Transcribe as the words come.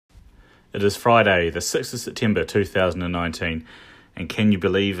It is Friday, the 6th of September 2019, and can you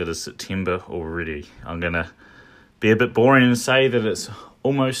believe it is September already? I'm going to be a bit boring and say that it's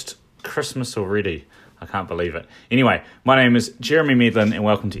almost Christmas already. I can't believe it. Anyway, my name is Jeremy Medlin and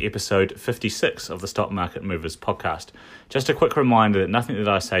welcome to episode 56 of the Stock Market Movers podcast. Just a quick reminder that nothing that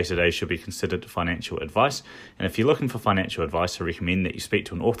I say today should be considered financial advice, and if you're looking for financial advice, I recommend that you speak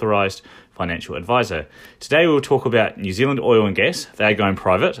to an authorised financial advisor. Today we'll talk about New Zealand Oil and Gas. They're going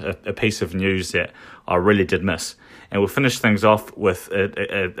private, a piece of news that I really did miss. And we'll finish things off with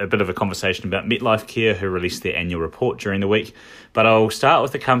a bit of a conversation about MetLife Care, who released their annual report during the week. But I'll start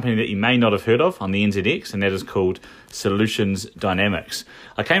with a company that you may not have heard of on the NZX, and that is called Solutions Dynamics.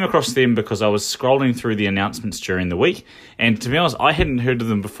 I came across them because I was scrolling through the announcements during the week, and to be honest, I hadn't heard of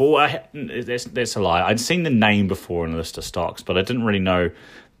them before. That's a lie. I'd seen the name before in a list of stocks, but I didn't really know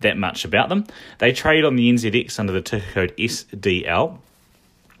that much about them. They trade on the NZX under the ticker code SDL,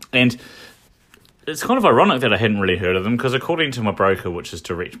 and it's kind of ironic that I hadn't really heard of them because according to my broker, which is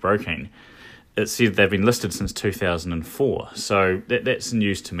Direct Broking, it said they've been listed since 2004. So that's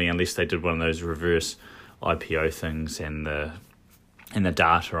news to me, unless they did one of those reverse IPO things and the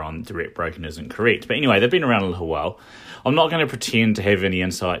data on Direct Broking isn't correct. But anyway, they've been around a little while. I'm not going to pretend to have any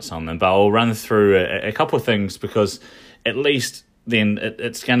insights on them, but I'll run through a couple of things because at least then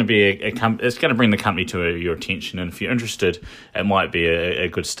it's going to be it's going to bring the company to your attention, and if you're interested, it might be a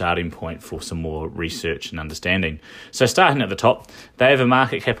good starting point for some more research and understanding. So starting at the top, they have a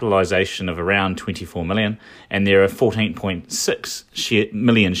market capitalisation of around 24 million, and there are 14.6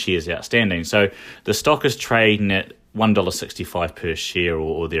 million shares outstanding. So the stock is trading at $1.65 per share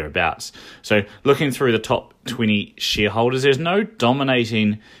or thereabouts. So looking through the top 20 shareholders, there's no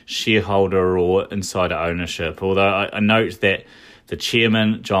dominating shareholder or insider ownership, although I note that the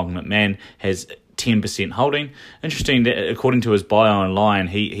chairman, John McMahon, has 10% holding. Interesting that according to his bio online,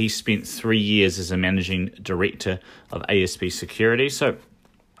 he spent 3 years as a managing director of ASB Securities. So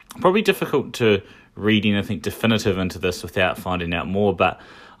probably difficult to read anything definitive into this without finding out more. But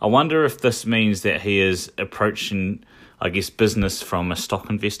I wonder if this means that he is approaching, I guess, business from a stock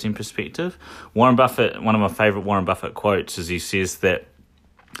investing perspective. Warren Buffett, one of my favourite Warren Buffett quotes is he says that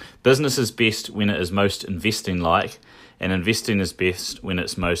business is best when it is most investing-like, and investing is best when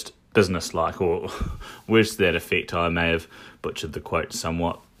it's most business-like, or words to that effect. I may have butchered the quote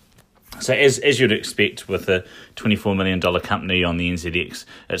somewhat. So as you'd expect with a $24 million company on the NZX,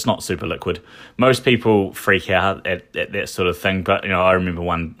 it's not super liquid. Most people freak out at that sort of thing, but I remember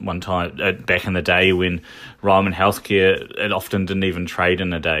one time back in the day when Ryman Healthcare, it often didn't even trade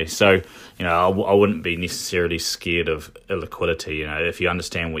in a day. So I wouldn't be necessarily scared of illiquidity. If you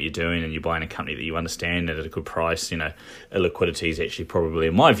understand what you're doing and you're buying a company that you understand at a good price, illiquidity is actually probably,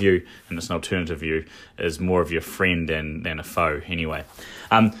 in my view, and it's an alternative view, is more of your friend than a foe.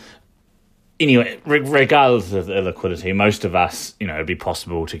 Anyway, regardless of illiquidity, most of us, it'd be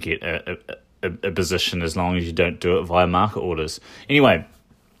possible to get a position as long as you don't do it via market orders. Anyway,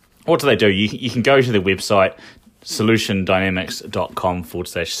 what do? You can go to their website,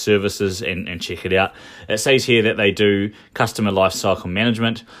 solutiondynamics.com/services and check it out. It says here that they do customer lifecycle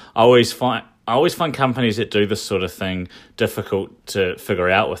management. I always find companies that do this sort of thing difficult to figure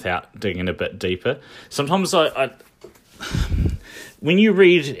out without digging a bit deeper. Sometimes when you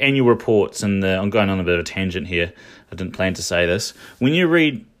read annual reports, and I'm going on a bit of a tangent here, I didn't plan to say this. When you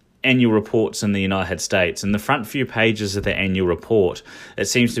read annual reports in the United States, in the front few pages of the annual report, it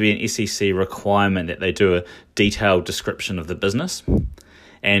seems to be an SEC requirement that they do a detailed description of the business.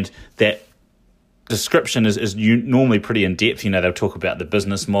 And that description is normally pretty in-depth. They'll talk about the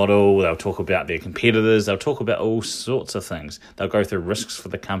business model, they'll talk about their competitors, they'll talk about all sorts of things. They'll go through risks for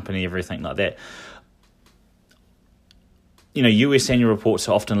the company, everything like that. US annual reports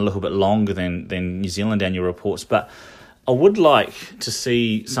are often a little bit longer than New Zealand annual reports, but I would like to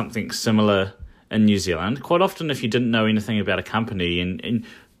see something similar in New Zealand. Quite often, if you didn't know anything about a company and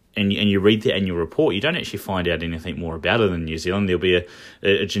you read the annual report, you don't actually find out anything more about it in New Zealand. There'll be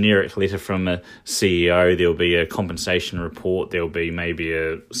a generic letter from a CEO, there'll be a compensation report, there'll be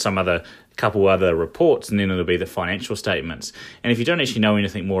maybe some other couple other reports, and then it'll be the financial statements. And if you don't actually know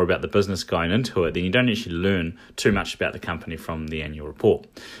anything more about the business going into it, then you don't actually learn too much about the company from the annual report.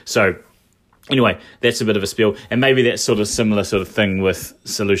 So anyway, that's a bit of a spiel, and maybe that's sort of similar sort of thing with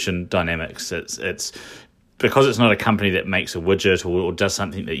Solution Dynamics. It's because it's not a company that makes a widget or does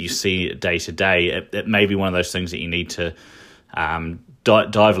something that you see day to day. It may be one of those things that you need to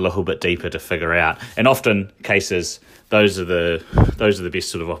dive a little bit deeper to figure out. And often cases, those are the best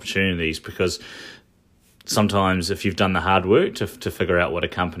sort of opportunities, because sometimes if you've done the hard work to figure out what a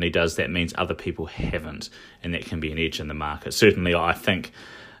company does, that means other people haven't, and that can be an edge in the market. Certainly, I think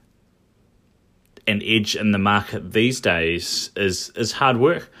an edge in the market these days is hard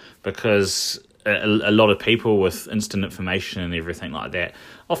work, because a lot of people with instant information and everything like that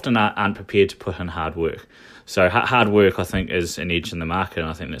often aren't prepared to put in hard work. So hard work, I think, is an edge in the market, and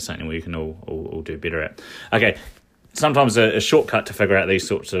I think that's something we can all do better at. Okay, sometimes a shortcut to figure out these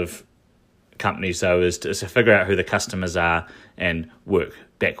sorts of companies, though, is to figure out who the customers are and work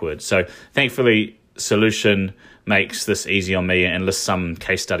backwards. So thankfully, Solution makes this easy on me and lists some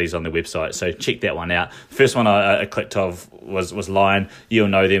case studies on their website, so check that one out. First one I clicked off was Lion. You'll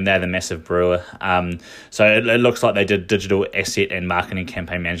know them, they're the massive brewer. So it looks like they did digital asset and marketing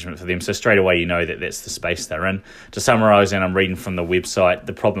campaign management for them, so straight away you know that that's the space they're in. To summarise, and I'm reading from the website,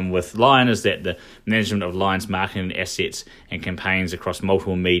 the problem with Lion is that the management of Lion's marketing assets and campaigns across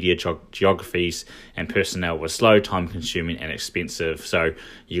multiple media geographies and personnel was slow, time consuming and expensive. So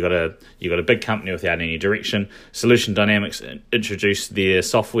you got a big company without any direction. Solution Dynamics introduced their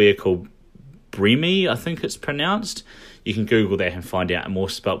software called Bremy, I think it's pronounced. You can Google that and find out more,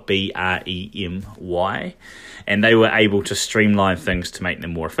 spelled Bremy. And they were able to streamline things to make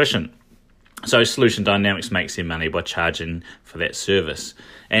them more efficient. So Solution Dynamics makes their money by charging for that service.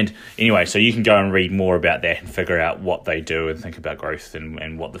 And anyway, so you can go and read more about that and figure out what they do and think about growth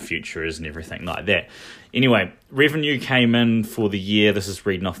and what the future is and everything like that. Anyway, revenue came in for the year, this is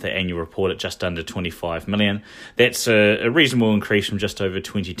reading off the annual report, at just under 25 million. That's a reasonable increase from just over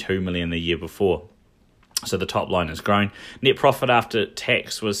 22 million the year before. So the top line has grown. Net profit after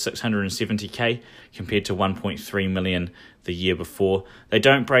tax was 670k compared to 1.3 million the year before. They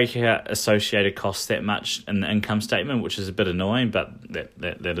don't break out associated costs that much in the income statement, which is a bit annoying, but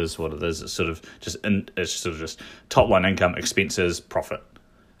that is what it is. It's sort of just top line income, expenses, profit.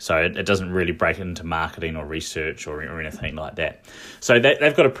 So it doesn't really break it into marketing or research or anything like that. So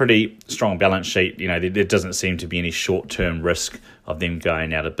they've got a pretty strong balance sheet. You know, there doesn't seem to be any short-term risk of them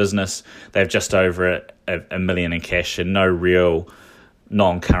going out of business. They've just over a million in cash and no real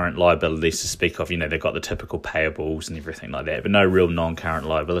non-current liabilities to speak of. You know, they've got the typical payables and everything like that, but no real non-current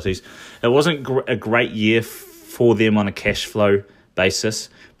liabilities. It wasn't a great year for them on a cash flow basis,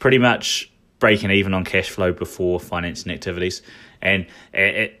 pretty much breaking even on cash flow before financing activities. And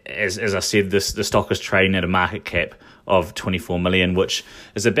as I said, the stock is trading at a market cap of 24 million, which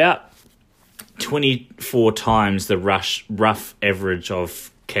is about 24 times the rough average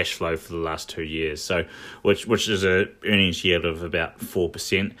of cash flow for the last 2 years. So, which is a earnings yield of about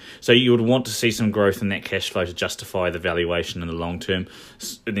 4%. So you would want to see some growth in that cash flow to justify the valuation in the long term.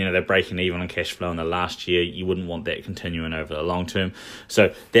 You know, they're breaking even on cash flow in the last year. You wouldn't want that continuing over the long term.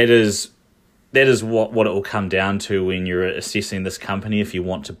 So that is what it will come down to when you're assessing this company. If you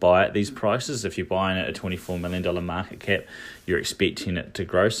want to buy at these prices, if you're buying it at a $24 million market cap, you're expecting it to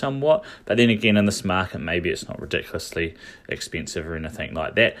grow somewhat. But then again, in this market, maybe it's not ridiculously expensive or anything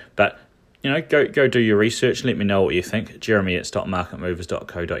like that. But, you know, go do your research. Let me know what you think. Jeremy at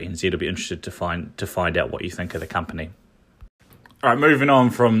stockmarketmovers.co.nz. I'll be interested to find out what you think of the company. All right, moving on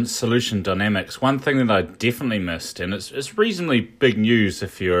from Solution Dynamics. One thing that I definitely missed, and it's reasonably big news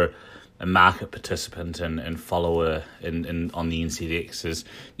if you're a market participant and follower on the NZX, is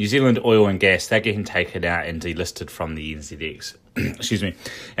New Zealand Oil and Gas. They're getting taken out and delisted from the NZX. Excuse me.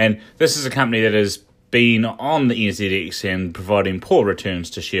 And this is a company that has been on the NZX and providing poor returns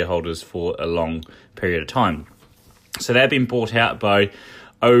to shareholders for a long period of time. So they've been bought out by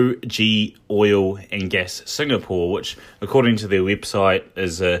OG Oil and Gas Singapore, which, according to their website,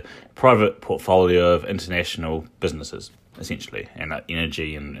 is a private portfolio of international businesses, essentially, and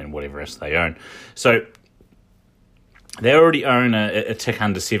energy and whatever else they own. So they already own a tick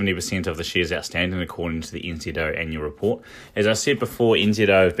under 70% of the shares outstanding, according to the NZO annual report. As I said before,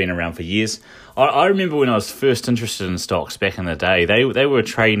 NZO have been around for years. I remember when I was first interested in stocks back in the day, they were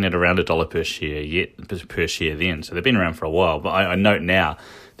trading at around $1 per share then. So they've been around for a while. But I note now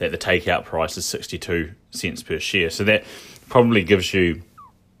that the takeout price is 62 cents per share. So that probably gives you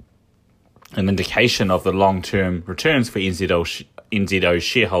an indication of the long-term returns for NZO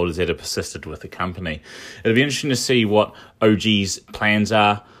shareholders that have persisted with the company. It'll be interesting to see what OG's plans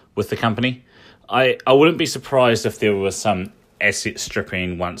are with the company. I wouldn't be surprised if there was some asset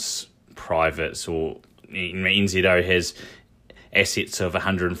stripping once private, or NZO has assets of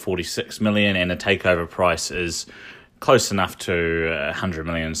 146 million and a takeover price is close enough to 100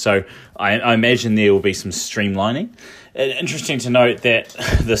 million. So I imagine there will be some streamlining. Interesting to note that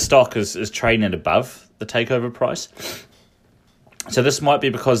the stock is trading at above the takeover price. So this might be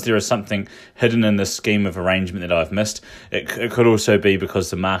because there is something hidden in this scheme of arrangement that I've missed. It could also be because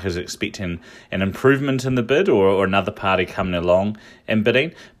the market is expecting an improvement in the bid or another party coming along and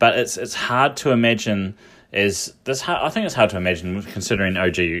bidding. But it's hard to imagine. I think it's hard to imagine, considering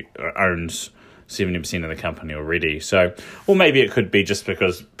OG owns 70% of the company already. So, or maybe it could be just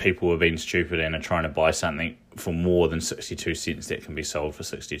because people have been stupid and are trying to buy something for more than 62 cents that can be sold for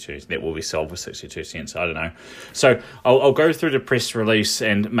 62, that will be sold for 62 cents. I don't know. So I'll go through the press release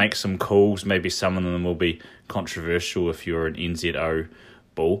and make some calls. Maybe some of them will be controversial if you're an NZO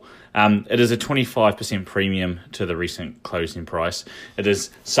bull. It is a 25% premium to the recent closing price. It is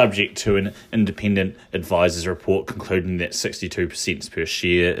subject to an independent advisor's report concluding that 62% per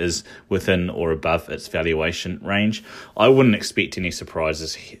share is within or above its valuation range. I wouldn't expect any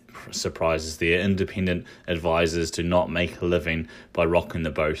surprises there. Independent advisors do not make a living by rocking the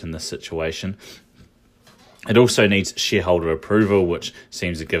boat in this situation. It also needs shareholder approval, which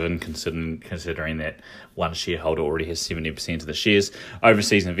seems a given considering that one shareholder already has 70% of the shares.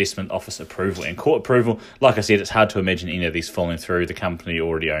 Overseas Investment Office approval and court approval. Like I said, it's hard to imagine any of these falling through. One company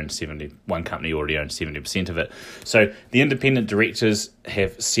already owns 70% of it. So the independent directors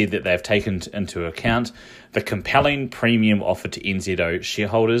have said that they've taken into account the compelling premium offered to NZO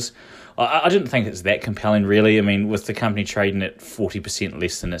shareholders. I didn't think it's that compelling, really. I mean, with the company trading at 40%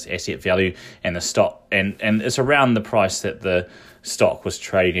 less than its asset value, and the stock, and it's around the price that the stock was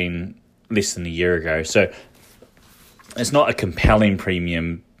trading less than a year ago. So it's not a compelling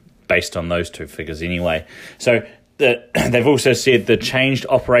premium based on those two figures anyway. So they've also said the changed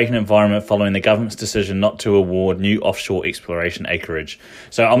operating environment following the government's decision not to award new offshore exploration acreage.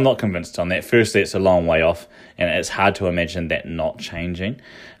 So I'm not convinced on that. Firstly, it's a long way off, and it's hard to imagine that not changing.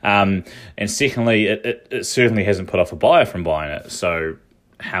 And secondly, it certainly hasn't put off a buyer from buying it. So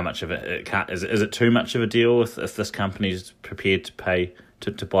how much of it can't, is it too much of a deal if this company's prepared to pay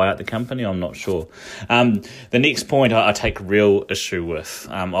to buy out the company? I'm not sure. The next point I take real issue with.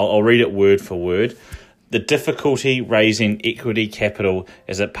 I'll read it word for word. The difficulty raising equity capital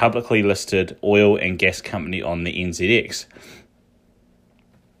as a publicly listed oil and gas company on the NZX.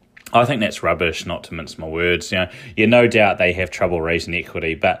 I think that's rubbish, not to mince my words. No doubt they have trouble raising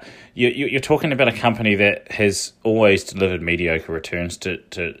equity, but you're talking about a company that has always delivered mediocre returns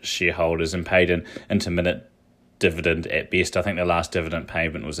to shareholders and paid an intermittent dividend at best. I think the last dividend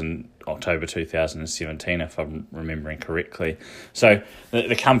payment was in October 2017, if I'm remembering correctly. So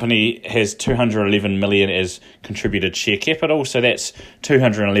the company has 211 million as contributed share capital. So that's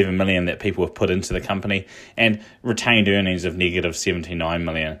 211 million that people have put into the company, and retained earnings of negative 79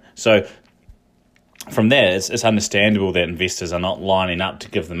 million. So from there, it's understandable that investors are not lining up to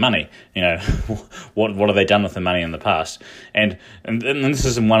give them money. What have they done with the money in the past? And this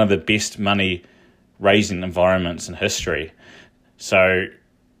is in one of the best money raising environments in history. So,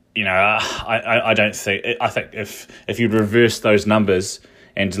 I don't think, I think if you'd reverse those numbers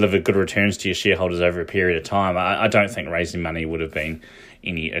and deliver good returns to your shareholders over a period of time, I don't think raising money would have been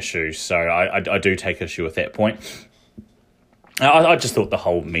any issue. So I do take issue with that point. I just thought the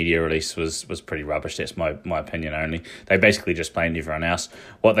whole media release was pretty rubbish. That's my opinion only. They basically just blamed everyone else.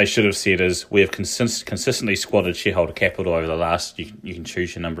 What they should have said is, we have consistently squatted shareholder capital over the last, you can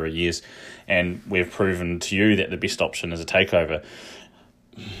choose your number of years, and we've proven to you that the best option is a takeover.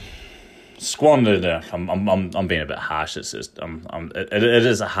 Squandered, I'm being a bit harsh. It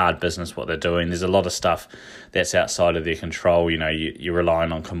is a hard business what they're doing. There's a lot of stuff that's outside of their control. You're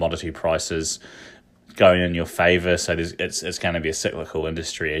relying on commodity prices going in your favour, so it's going to be a cyclical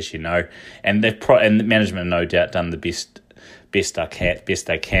industry, as you know, and and management no doubt done the best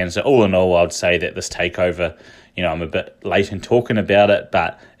they can. So all in all, I'd say that this takeover, I'm a bit late in talking about it,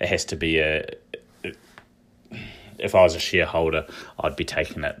 but it has to be if I was a shareholder, I'd be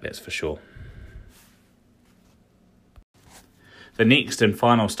taking it, that's for sure. The next and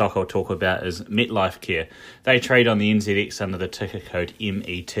final stock I'll talk about is MetLifeCare. They trade on the NZX under the ticker code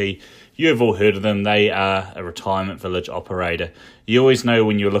MET. You have all heard of them. They are a retirement village operator. You always know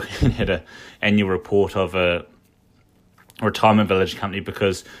when you're looking at an annual report of a retirement village company,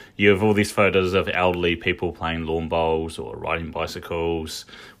 because you have all these photos of elderly people playing lawn bowls or riding bicycles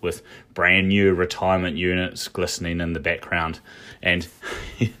with brand new retirement units glistening in the background. And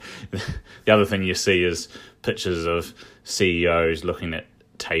the other thing you see is pictures of CEOs looking at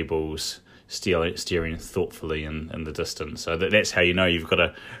tables, steering thoughtfully in the distance. So that's how you know you've got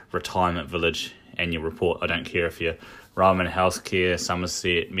a retirement village annual report. I don't care if you're Ryman Healthcare,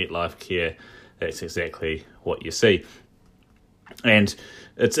 Somerset, MetLifeCare, that's exactly what you see. And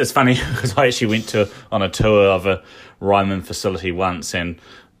it's funny because I actually went on a tour of a Ryman facility once, and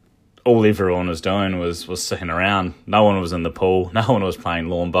all everyone was doing was sitting around. No one was in the pool. No one was playing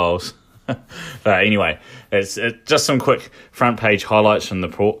lawn bowls. But anyway, it's just some quick front page highlights from the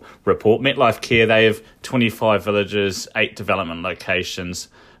report. MetLifeCare, they have 25 villages, 8 development locations,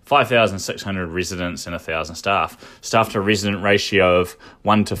 5,600 residents and 1,000 staff. Staff to resident ratio of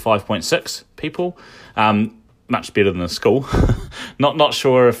 1 to 5.6 people. Much better than the school. Not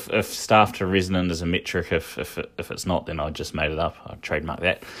sure if staff to resident is a metric. If it's not, then I just made it up. I'll trademark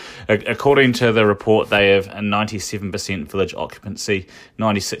that. According to the report, they have a 97% village occupancy,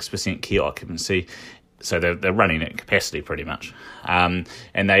 96% care occupancy. So they're running at capacity pretty much. And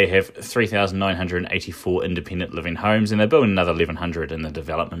they have 3,984 independent living homes, and they're building another 1,100 in the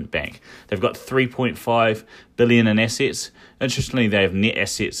development bank. They've got $3.5 billion in assets. Interestingly, they have net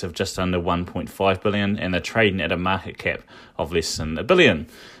assets of just under $1.5 billion, and they're trading at a market cap of less than $1 billion.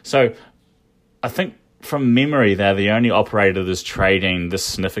 So I think from memory, they're the only operator that's trading this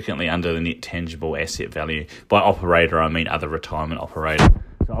significantly under the net tangible asset value. By operator, I mean other retirement operator.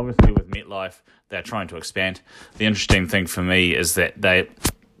 So obviously with MetLife, they're trying to expand. The interesting thing for me is that they're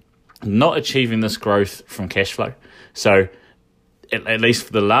not achieving this growth from cash flow. So at least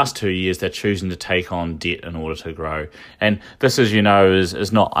for the last 2 years, they're choosing to take on debt in order to grow. And this, as you know,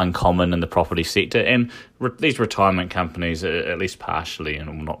 is not uncommon in the property sector. And these retirement companies, at least partially, and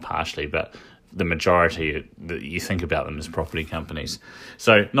well, not partially, but the majority, you think about them as property companies.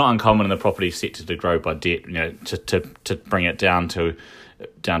 So not uncommon in the property sector to grow by debt, to bring it down to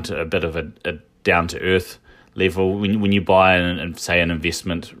a bit of a down to earth level. When you buy say an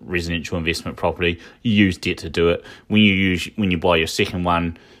residential investment property, you use debt to do it. When you buy your second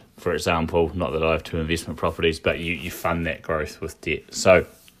one, for example, not that I have 2 investment properties, but you fund that growth with debt. So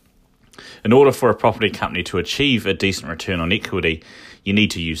in order for a property company to achieve a decent return on equity, you need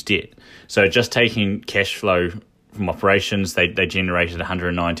to use debt. So just taking cash flow from operations, they generated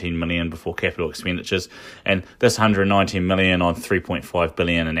 $119 million before capital expenditures, and this $119 million on $3.5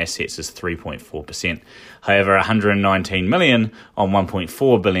 billion in assets is 3.4%. However, $119 million on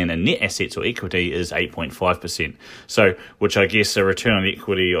 $1.4 billion in net assets or equity is 8.5%. So, which I guess a return on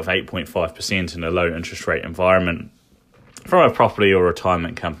equity of 8.5% in a low interest rate environment from a property or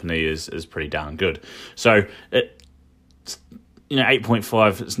retirement company is pretty darn good. So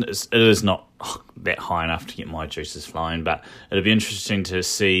 8.5, it is not that high enough to get my juices flowing, but it'd be interesting to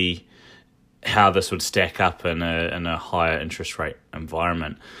see how this would stack up in a higher interest rate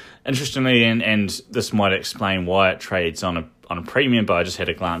environment. Interestingly, and this might explain why it trades on a premium, but I just had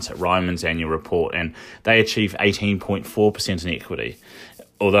a glance at Ryman's annual report, and they achieve 18.4% in equity.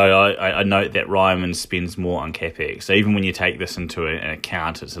 Although I note that Ryman spends more on CapEx. So even when you take this into an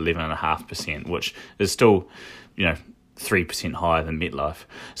account, it's 11.5%, which is still, 3% higher than MetLife.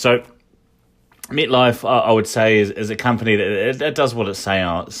 So MetLife, I would say, is a company that it does what it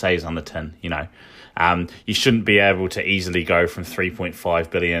says on the tin. You shouldn't be able to easily go from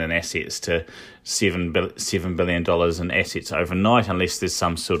 $3.5 billion in assets to $7 billion in assets overnight, unless there's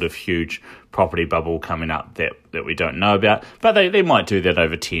some sort of huge property bubble coming up that we don't know about. But they might do that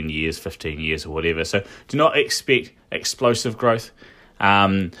over 10 years, 15 years, or whatever. So do not expect explosive growth.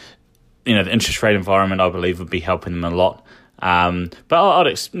 The interest rate environment, I believe, would be helping them a lot. But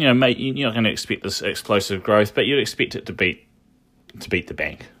you're not going to expect this explosive growth, but you'd expect it to beat the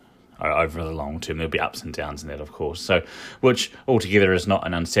bank over the long term. There'll be ups and downs in that, of course. So, which altogether is not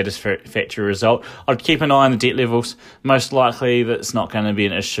an unsatisfactory result. I'd keep an eye on the debt levels. Most likely, that's not going to be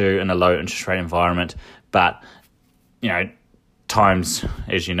an issue in a low interest rate environment. But times,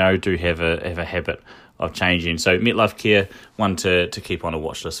 as you know, do have a habit of changing. So MetLife Care, one to keep on a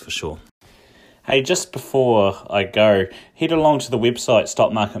watch list for sure. Hey, just before I go, head along to the website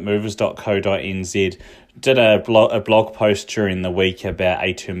stockmarketmovers.co.nz. Did a blog post during the week about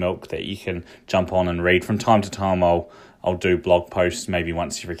A2 Milk that you can jump on and read. From time to time, I'll do blog posts maybe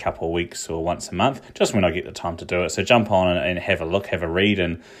once every couple of weeks or once a month, just when I get the time to do it. So jump on and have a look, have a read,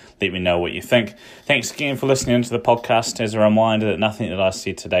 and let me know what you think. Thanks again for listening to the podcast. As a reminder that nothing that I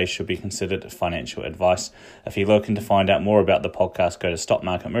said today should be considered financial advice. If you're looking to find out more about the podcast, go to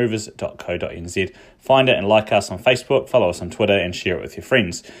stockmarketmovers.co.nz. Find it and like us on Facebook, follow us on Twitter, and share it with your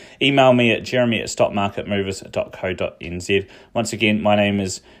friends. Email me at jeremy@stockmarketmovers.co.nz. Once again, my name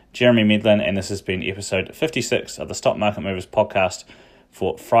is Jeremy Medlin, and this has been episode 56 of the Stock Market Movers podcast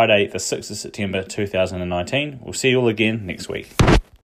for Friday, the 6th of September 2019. We'll see you all again next week.